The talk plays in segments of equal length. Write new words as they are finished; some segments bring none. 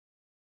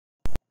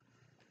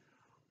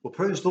Well,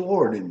 praise the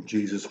Lord in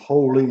Jesus'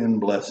 holy and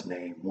blessed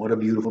name. What a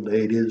beautiful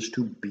day it is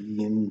to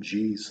be in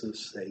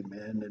Jesus.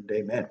 Amen and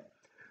amen.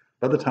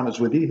 Brother Thomas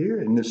with you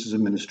here, and this is a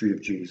ministry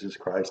of Jesus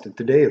Christ. And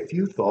today, a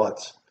few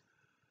thoughts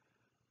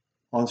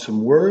on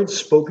some words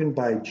spoken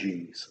by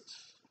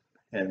Jesus.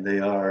 And they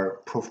are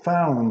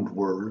profound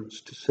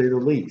words, to say the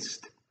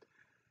least.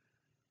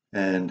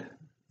 And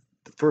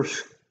the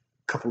first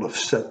couple of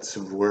sets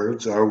of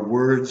words are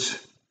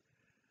words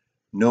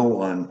no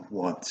one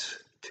wants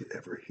to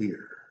ever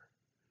hear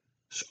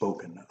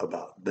spoken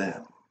about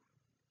them.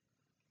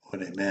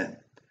 And amen.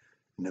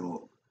 And then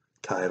we'll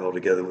tie it all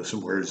together with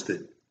some words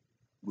that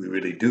we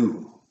really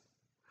do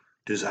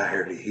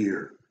desire to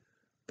hear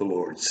the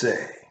Lord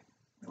say.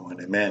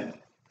 And amen.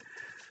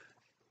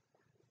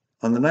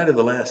 On the night of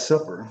the Last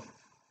Supper,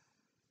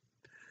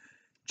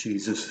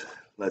 Jesus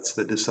lets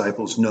the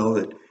disciples know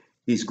that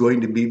he's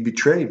going to be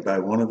betrayed by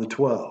one of the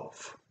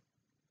 12.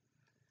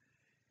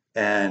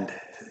 And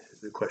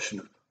the question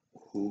of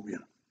who,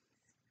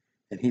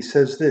 and he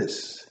says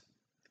this,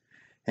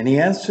 and he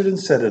answered and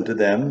said unto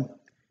them,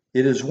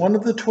 it is one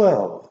of the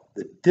 12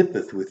 that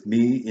dippeth with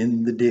me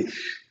in the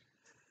dish.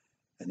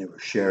 And they were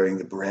sharing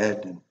the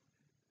bread, and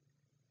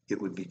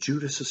it would be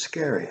Judas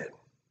Iscariot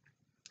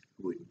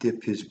who would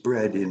dip his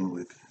bread in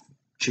with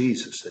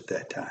Jesus at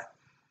that time,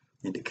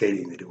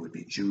 indicating that it would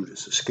be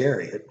Judas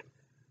Iscariot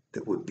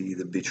that would be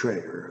the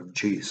betrayer of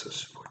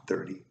Jesus for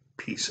 30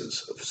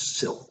 pieces of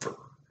silver.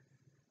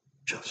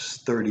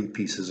 Just 30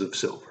 pieces of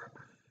silver,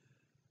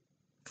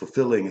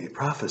 fulfilling a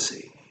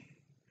prophecy.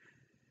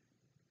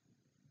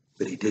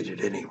 But he did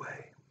it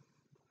anyway.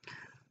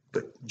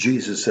 But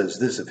Jesus says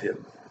this of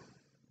him,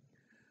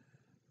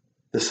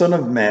 the Son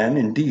of Man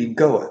indeed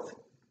goeth,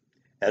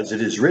 as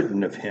it is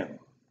written of him.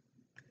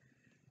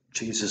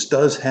 Jesus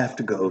does have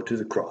to go to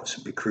the cross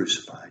and be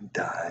crucified,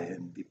 die,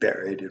 and be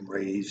buried and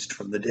raised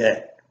from the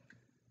dead.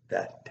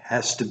 That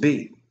has to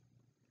be.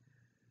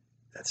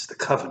 That's the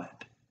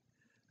covenant.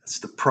 That's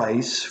the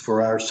price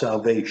for our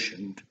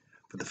salvation,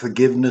 for the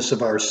forgiveness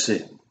of our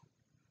sin,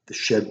 the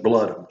shed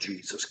blood of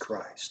Jesus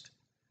Christ.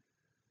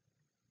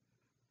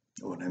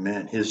 Oh, and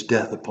amen. His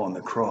death upon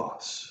the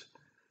cross,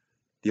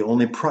 the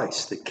only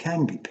price that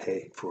can be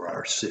paid for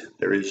our sin.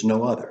 There is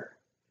no other.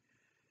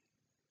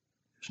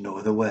 There's no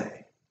other way.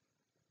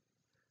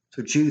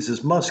 So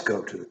Jesus must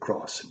go to the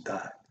cross and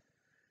die.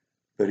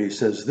 But he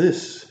says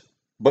this,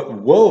 but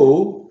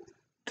woe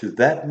to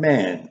that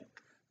man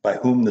by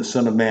whom the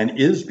Son of Man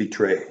is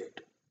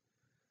betrayed.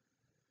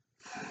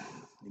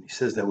 And he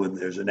says that when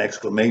there's an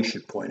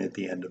exclamation point at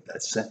the end of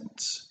that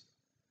sentence.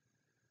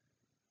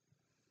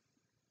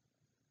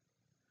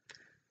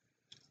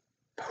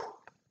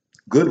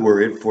 Good were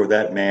it for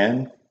that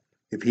man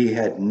if he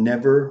had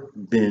never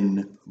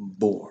been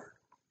born.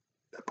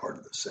 That part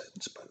of the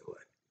sentence, by the way,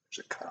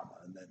 there's a comma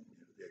and then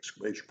the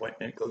exclamation point,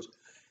 and it goes,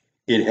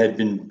 it had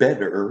been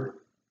better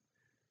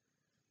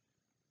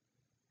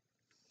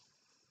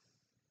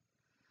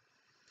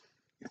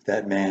if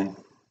that man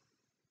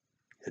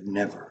had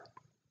never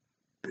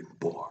been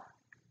born.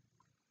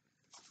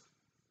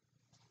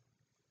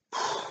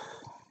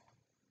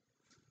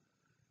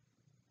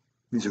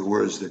 These are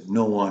words that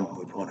no one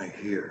would want to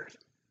hear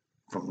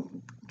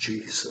from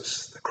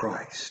Jesus the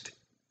Christ.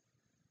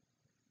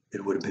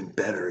 It would have been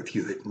better if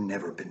you had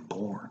never been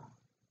born.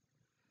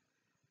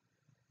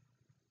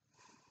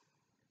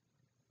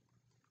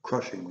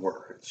 Crushing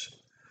words.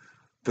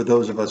 For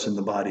those of us in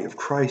the body of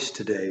Christ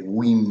today,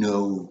 we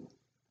know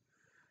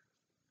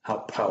how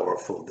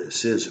powerful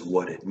this is and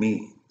what it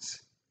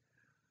means.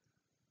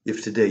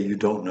 If today you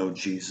don't know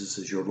Jesus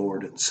as your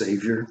Lord and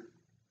Savior,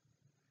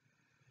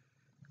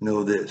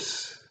 know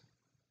this,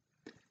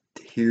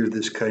 to hear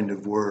this kind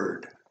of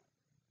word,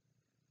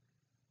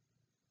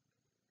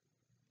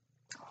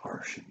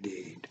 harsh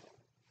indeed.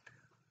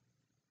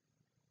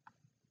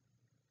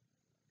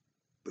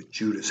 But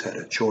Judas had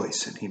a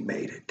choice and he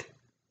made it.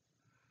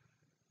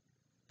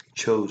 He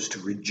chose to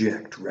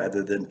reject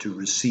rather than to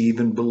receive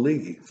and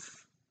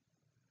believe.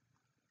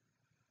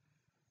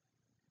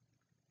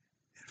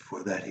 And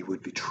for that he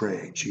would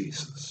betray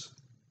Jesus.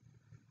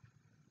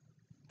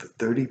 For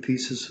 30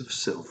 pieces of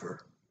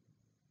silver.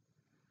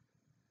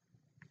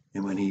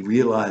 And when he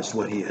realized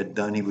what he had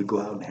done, he would go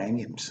out and hang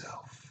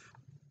himself.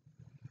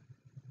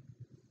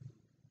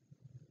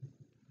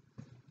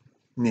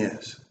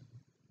 Yes.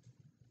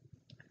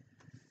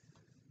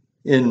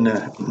 In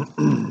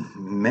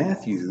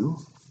Matthew,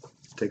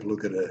 take a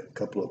look at a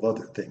couple of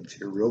other things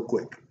here real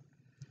quick.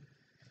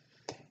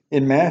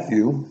 In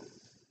Matthew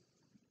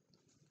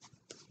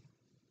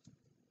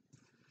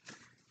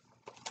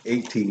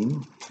 11.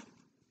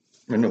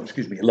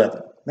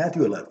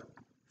 Matthew 11.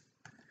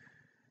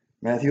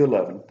 Matthew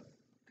 11.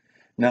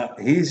 Now,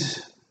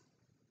 he's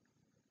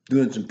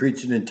doing some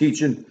preaching and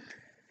teaching,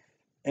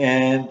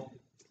 and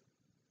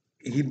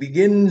he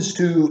begins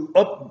to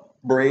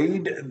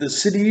upbraid the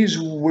cities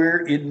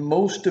wherein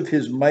most of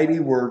his mighty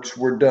works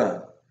were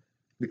done,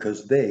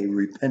 because they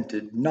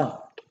repented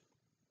not.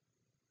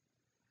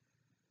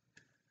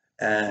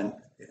 And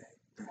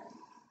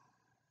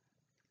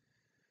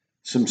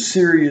some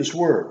serious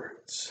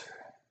words.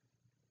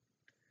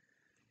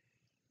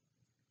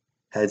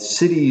 Had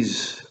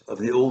cities of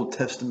the Old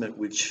Testament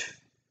which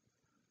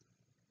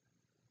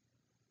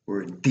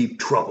were in deep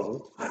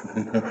trouble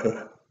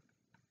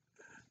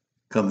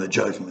come the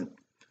judgment,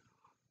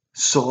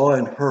 saw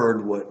and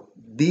heard what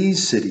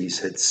these cities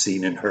had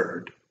seen and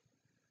heard,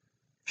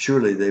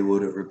 surely they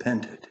would have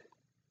repented.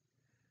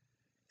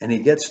 And he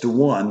gets to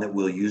one that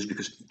we'll use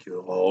because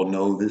you'll all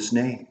know this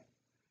name.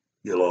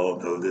 You'll all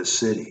know this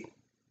city.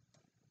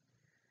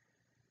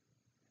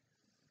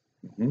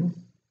 And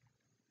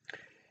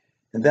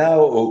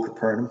thou, O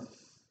Capernaum,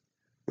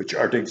 which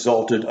art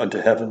exalted unto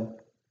heaven,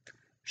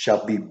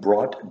 shalt be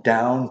brought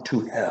down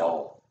to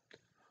hell.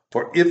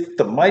 For if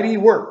the mighty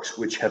works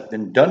which have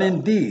been done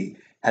in thee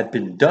had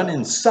been done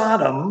in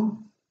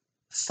Sodom,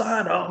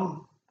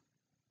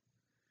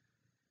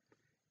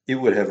 it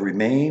would have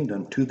remained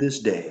unto this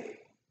day.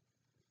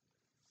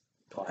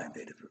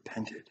 They'd have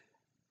repented.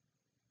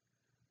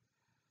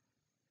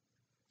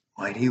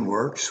 Mighty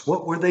works,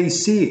 what were they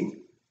seeing?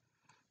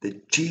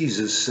 That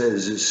Jesus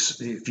says is,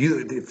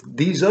 if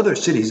these other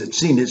cities had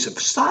seen this, if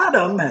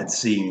Sodom had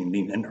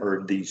seen and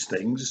heard these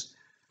things,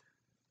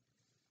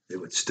 they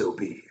would still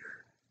be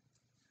here.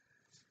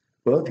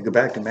 Well, if you go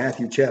back to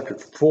Matthew chapter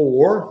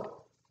 4,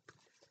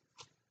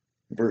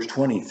 verse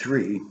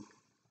 23,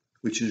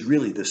 which is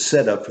really the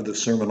setup for the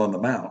Sermon on the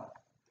Mount,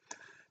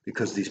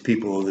 because these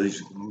people,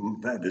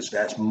 this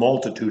vast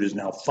multitude is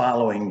now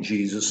following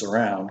Jesus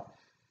around.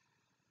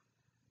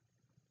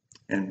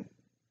 And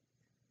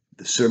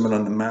the Sermon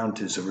on the Mount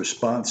is a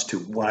response to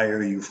why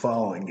are you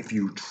following? If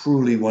you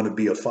truly want to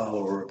be a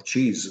follower of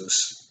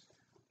Jesus,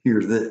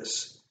 hear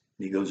this.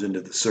 And he goes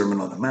into the Sermon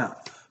on the Mount.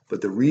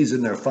 But the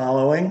reason they're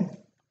following,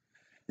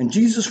 and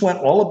Jesus went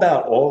all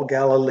about all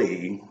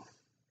Galilee,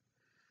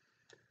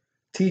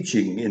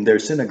 teaching in their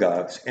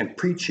synagogues and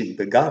preaching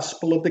the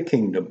gospel of the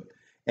kingdom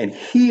and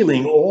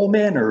healing all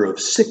manner of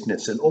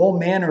sickness and all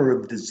manner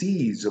of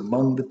disease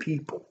among the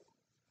people.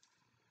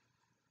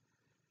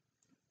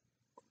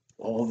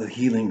 All the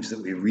healings that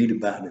we read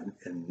about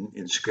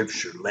in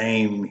Scripture,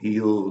 lame,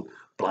 healed,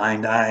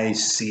 blind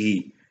eyes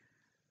see.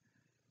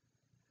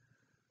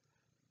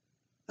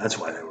 That's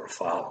why they were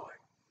following.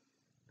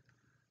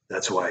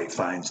 That's why he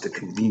finds the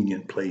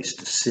convenient place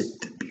to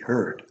sit and be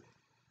heard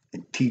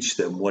and teach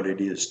them what it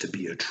is to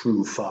be a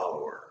true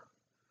follower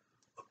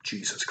of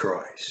Jesus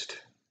Christ.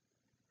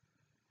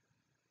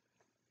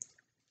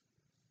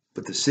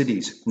 But the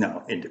cities,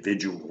 now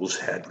individuals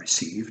had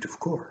received, of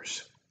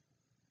course.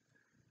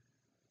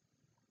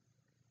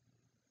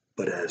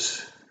 But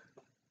as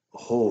a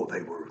whole,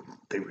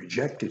 they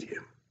rejected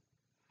him.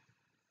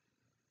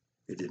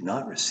 They did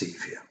not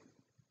receive him.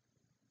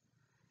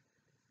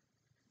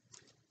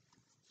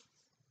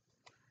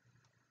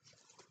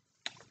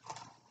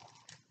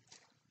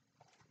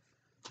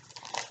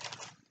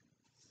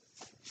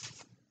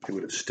 They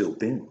would have still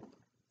been.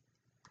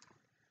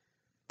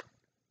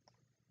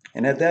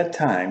 And at that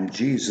time,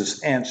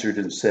 Jesus answered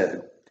and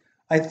said,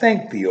 I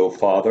thank thee, O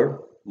Father,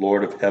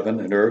 Lord of heaven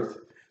and earth,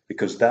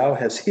 because thou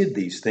hast hid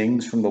these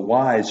things from the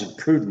wise and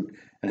prudent,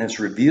 and hast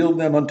revealed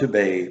them unto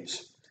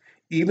babes.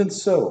 Even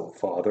so,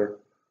 Father,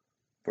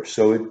 for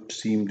so it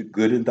seemed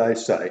good in thy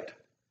sight.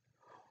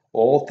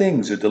 All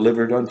things are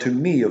delivered unto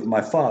me of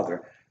my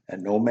Father,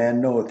 and no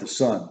man knoweth the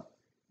Son,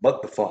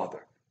 but the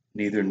Father.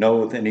 Neither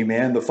knoweth any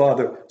man the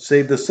Father,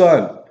 save the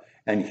Son,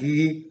 and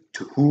he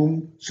to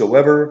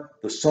whomsoever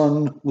the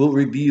Son will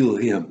reveal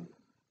him.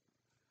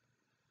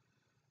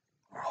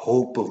 Our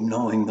hope of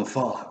knowing the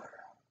Father,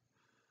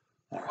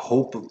 our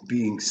hope of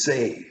being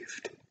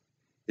saved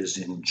is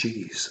in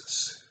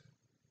Jesus.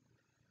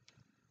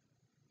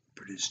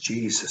 For it is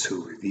Jesus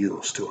who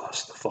reveals to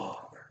us the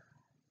Father.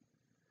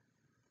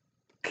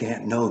 You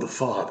can't know the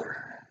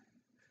Father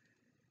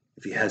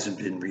if he hasn't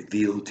been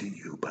revealed to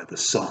you by the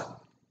Son,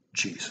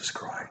 Jesus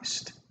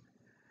Christ.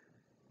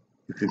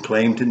 You can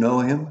claim to know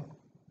him,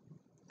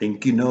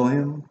 think you know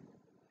him,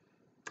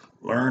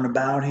 learn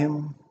about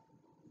him,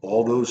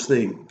 all those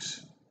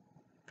things.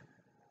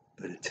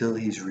 But until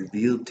he's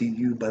revealed to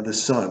you by the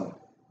Son,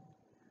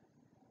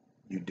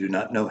 you do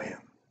not know him.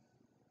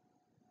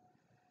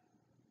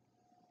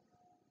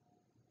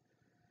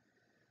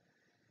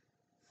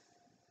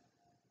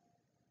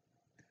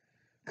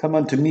 Come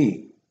unto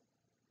me,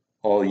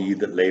 all ye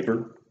that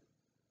labor.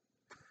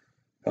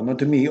 Come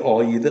unto me,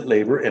 all ye that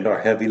labor and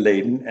are heavy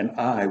laden, and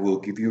I will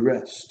give you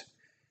rest.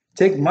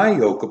 Take my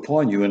yoke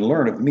upon you and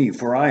learn of me,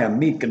 for I am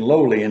meek and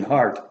lowly in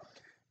heart.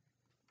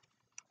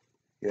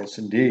 Yes,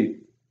 indeed.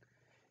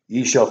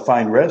 Ye shall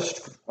find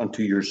rest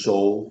unto your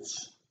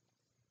souls.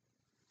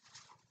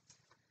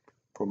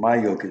 For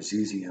my yoke is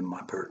easy and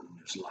my burden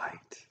is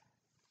light.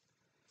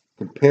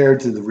 Compared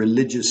to the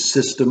religious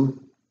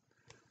system,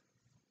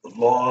 the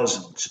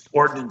laws and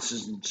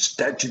ordinances and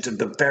statutes of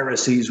the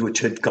Pharisees, which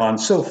had gone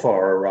so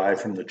far awry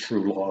from the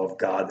true law of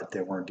God that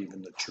they weren't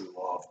even the true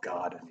law of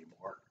God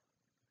anymore.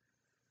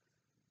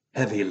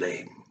 Heavy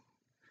laden.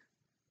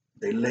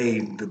 They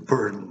laid the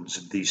burdens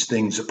of these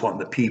things upon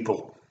the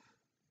people.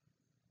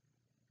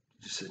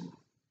 Listen,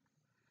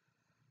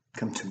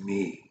 Come to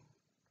me.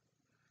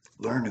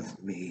 Learn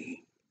of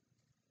me,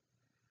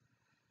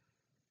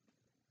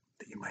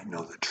 that you might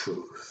know the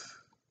truth.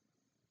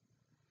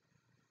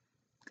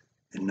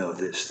 And know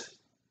this,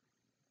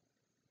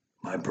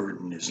 my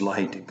burden is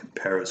light in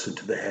comparison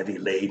to the heavy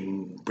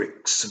laden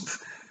bricks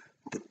of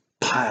the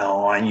pile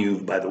on you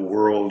by the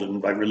world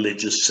and by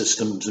religious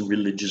systems and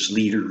religious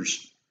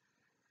leaders,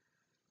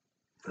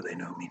 for they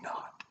know me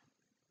not.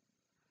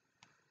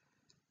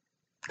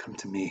 Come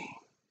to me.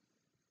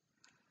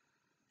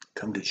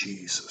 Come to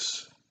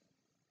Jesus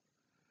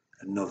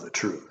and know the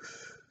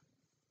truth,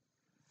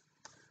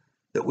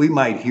 that we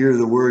might hear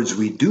the words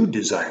we do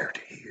desire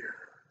to hear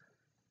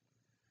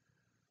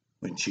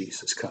when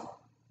Jesus comes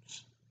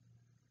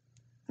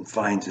and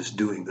finds us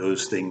doing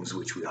those things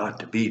which we ought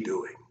to be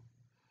doing,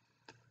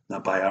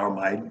 not by our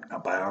might,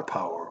 not by our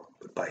power,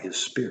 but by his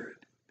Spirit,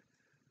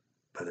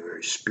 by the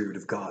very Spirit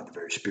of God, the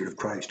very Spirit of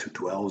Christ who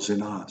dwells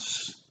in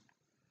us.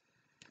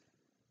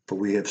 For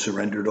we have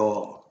surrendered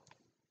all,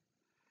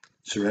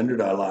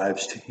 surrendered our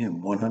lives to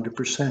him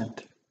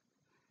 100%.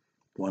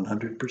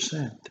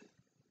 100%.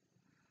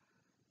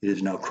 It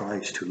is now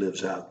Christ who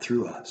lives out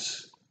through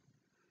us.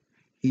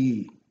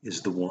 He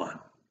is the one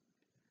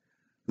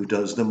who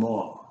does them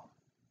all.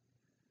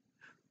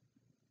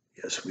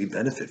 Yes, we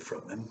benefit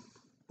from them.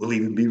 We'll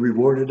even be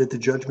rewarded at the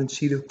judgment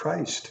seat of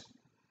Christ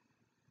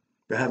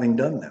for having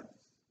done them,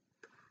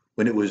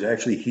 when it was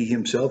actually he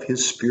himself,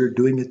 his Spirit,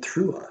 doing it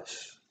through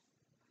us.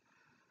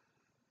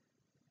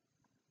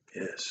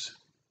 Yes,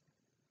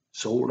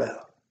 sold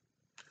out.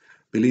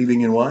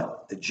 Believing in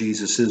what? That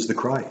Jesus is the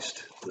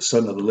Christ, the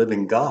Son of the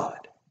living God.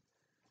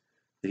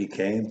 That he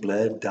came,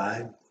 bled,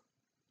 died,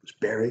 was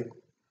buried, and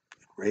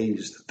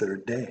raised the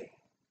third day.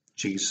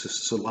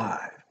 Jesus is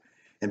alive.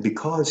 And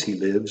because he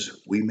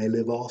lives, we may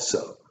live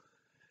also.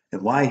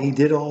 And why he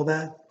did all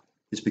that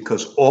is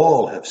because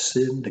all have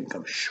sinned and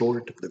come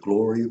short of the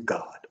glory of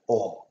God.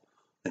 All.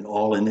 And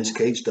all in this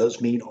case does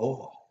mean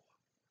all.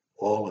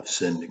 All have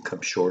sinned and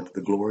come short of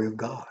the glory of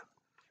God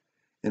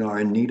and are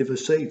in need of a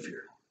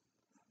Savior,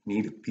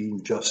 need of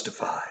being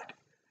justified.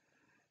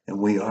 And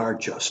we are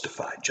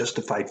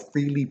justified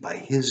freely by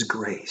his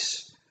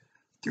grace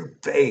through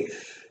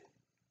faith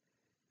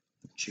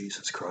in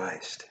Jesus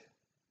Christ,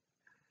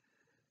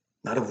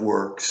 not of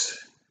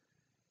works.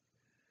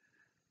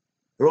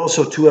 There are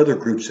also two other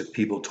groups that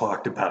people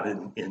talked about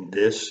in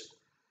this.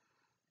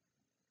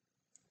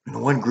 In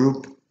one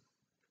group,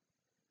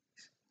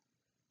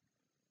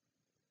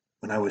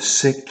 when I was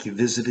sick, you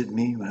visited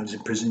me. When I was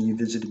in prison, you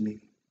visited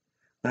me.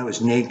 When I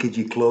was naked,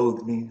 you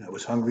clothed me. I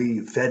was hungry,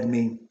 you fed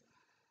me.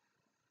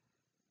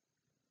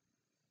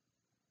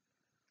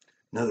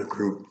 Another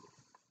group.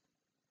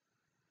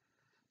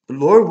 But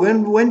Lord,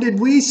 when did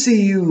we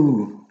see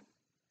you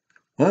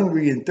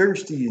hungry and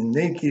thirsty and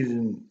naked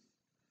and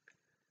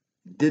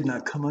did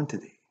not come unto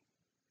thee?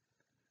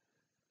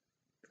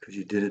 Because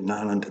you did it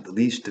not unto the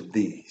least of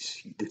these.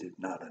 You did it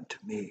not unto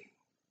me.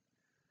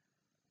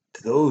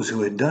 To those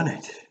who had done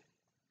it.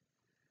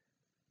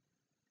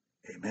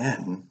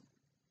 Amen.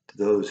 To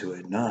those who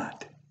had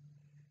not,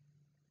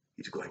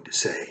 he's going to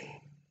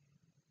say,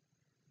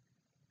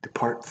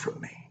 depart from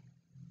me,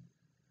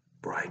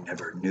 for I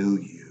never knew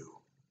you.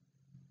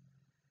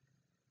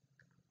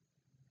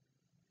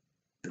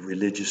 The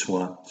religious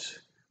ones,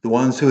 the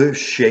ones who have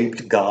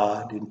shaped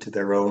God into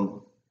their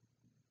own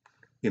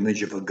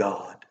image of a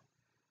God,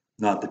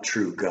 not the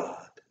true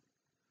God,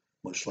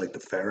 much like the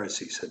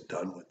Pharisees had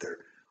done with their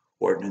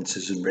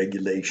ordinances and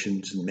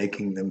regulations and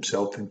making them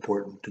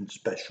self-important and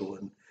special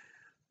and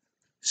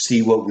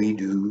see what we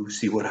do,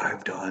 see what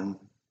I've done.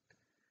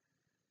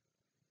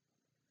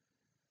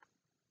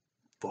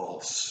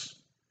 False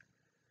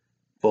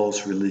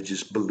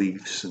religious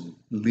beliefs and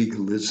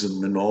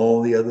legalism and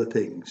all the other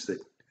things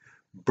that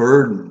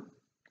burden,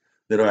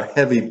 that are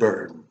heavy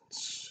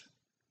burdens.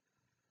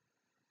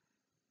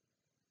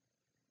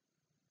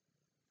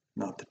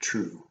 Not the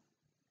true.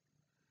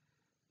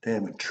 They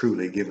haven't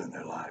truly given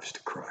their lives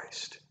to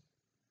Christ.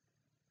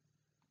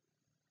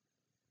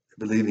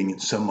 They're believing in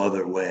some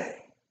other way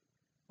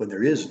when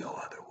there is no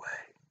other way.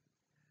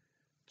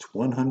 It's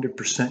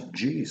 100%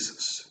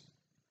 Jesus.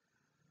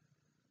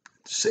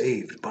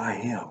 Saved by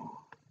him,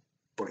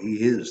 for he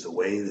is the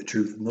way, the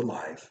truth, and the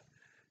life,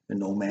 and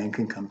no man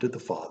can come to the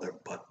Father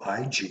but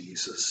by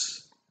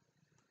Jesus.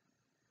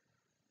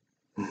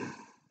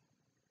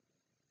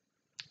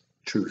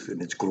 Truth,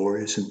 and it's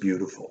glorious and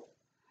beautiful,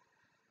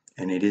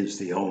 and it is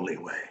the only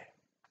way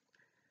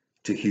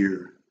to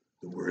hear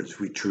the words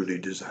we truly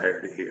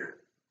desire to hear.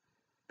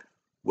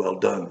 Well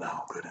done,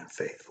 thou good and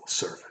faithful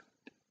servant.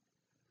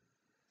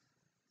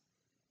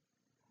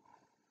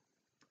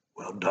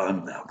 Well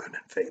done, thou good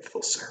and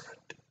faithful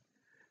servant.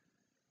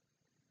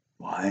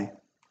 Why?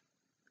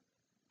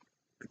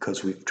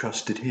 Because we've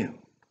trusted him,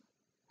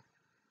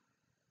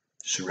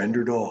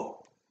 surrendered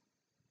all.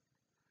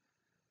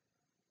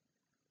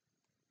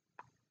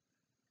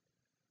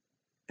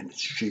 And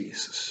it's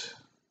Jesus,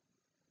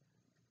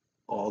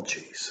 all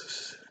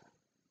Jesus.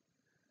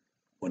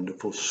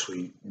 Wonderful,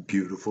 sweet,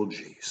 beautiful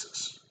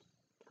Jesus.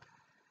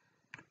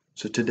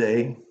 So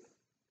today,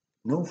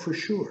 know for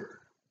sure,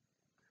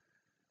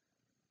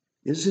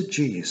 is it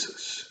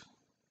Jesus?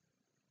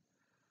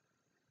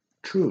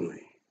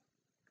 Truly.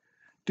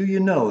 Do you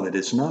know that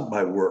it's not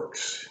by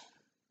works?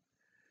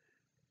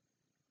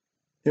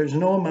 There's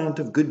no amount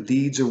of good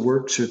deeds or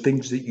works or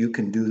things that you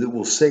can do that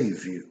will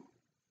save you.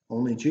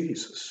 Only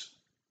Jesus.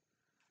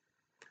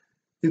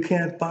 You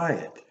can't buy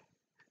it.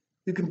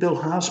 You can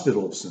build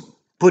hospitals and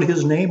put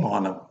his name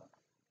on them.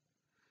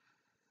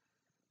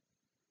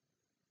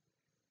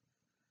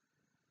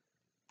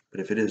 But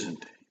if it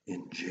isn't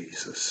in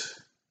Jesus,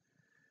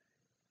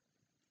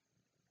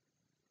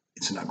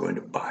 it's not going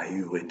to buy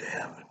you into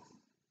heaven.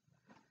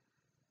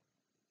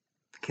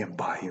 You can't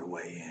buy your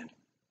way in.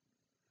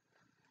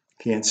 You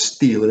can't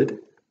steal it.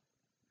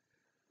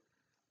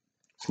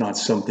 It's not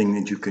something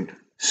that you can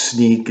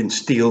sneak and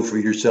steal for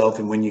yourself,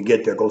 and when you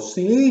get there, go,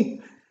 see?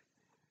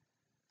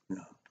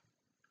 No.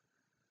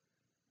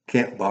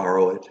 Can't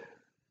borrow it.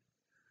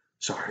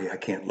 Sorry, I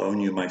can't loan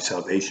you my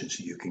salvation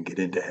so you can get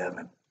into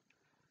heaven.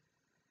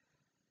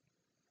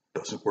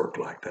 Doesn't work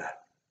like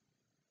that.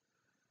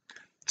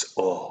 It's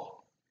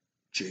all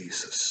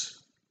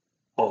Jesus.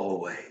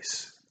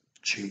 Always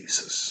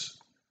Jesus.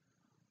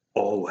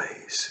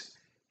 Always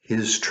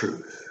his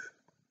truth,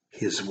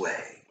 his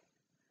way.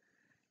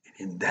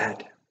 And in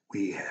that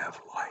we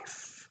have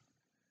life.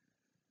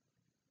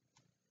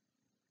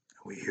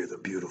 We hear the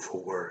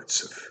beautiful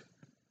words of,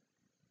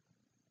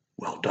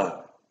 well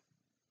done,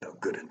 thou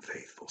good and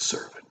faithful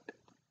servant.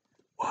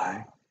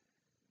 Why?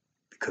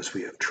 Because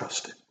we have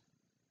trusted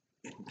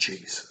in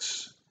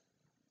Jesus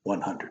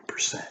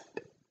 100%,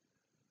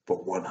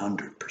 for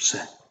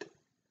 100%.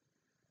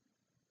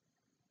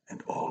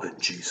 And all in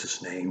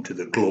Jesus' name, to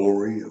the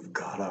glory of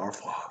God our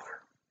Father,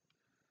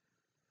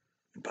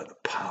 and by the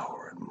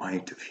power and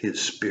might of his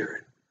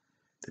Spirit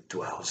that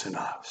dwells in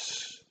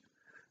us,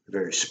 the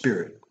very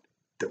Spirit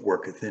that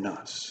worketh in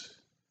us.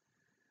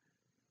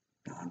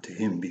 And unto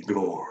him be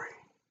glory,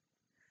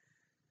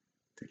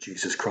 through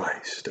Jesus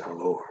Christ our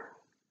Lord,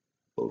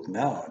 both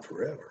now and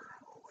forever.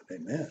 Oh,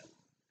 and amen.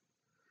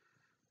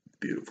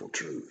 Beautiful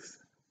truth.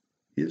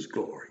 His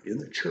glory in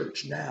the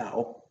church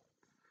now,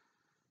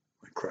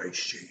 by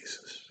Christ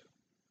Jesus.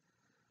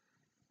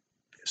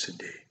 Yes,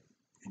 indeed.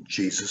 In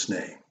Jesus'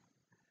 name.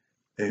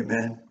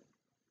 Amen.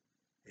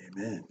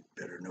 Amen.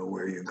 Better know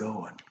where you're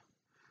going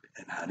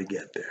and how to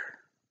get there.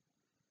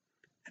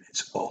 And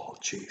it's all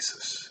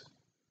Jesus.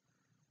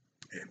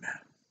 Amen.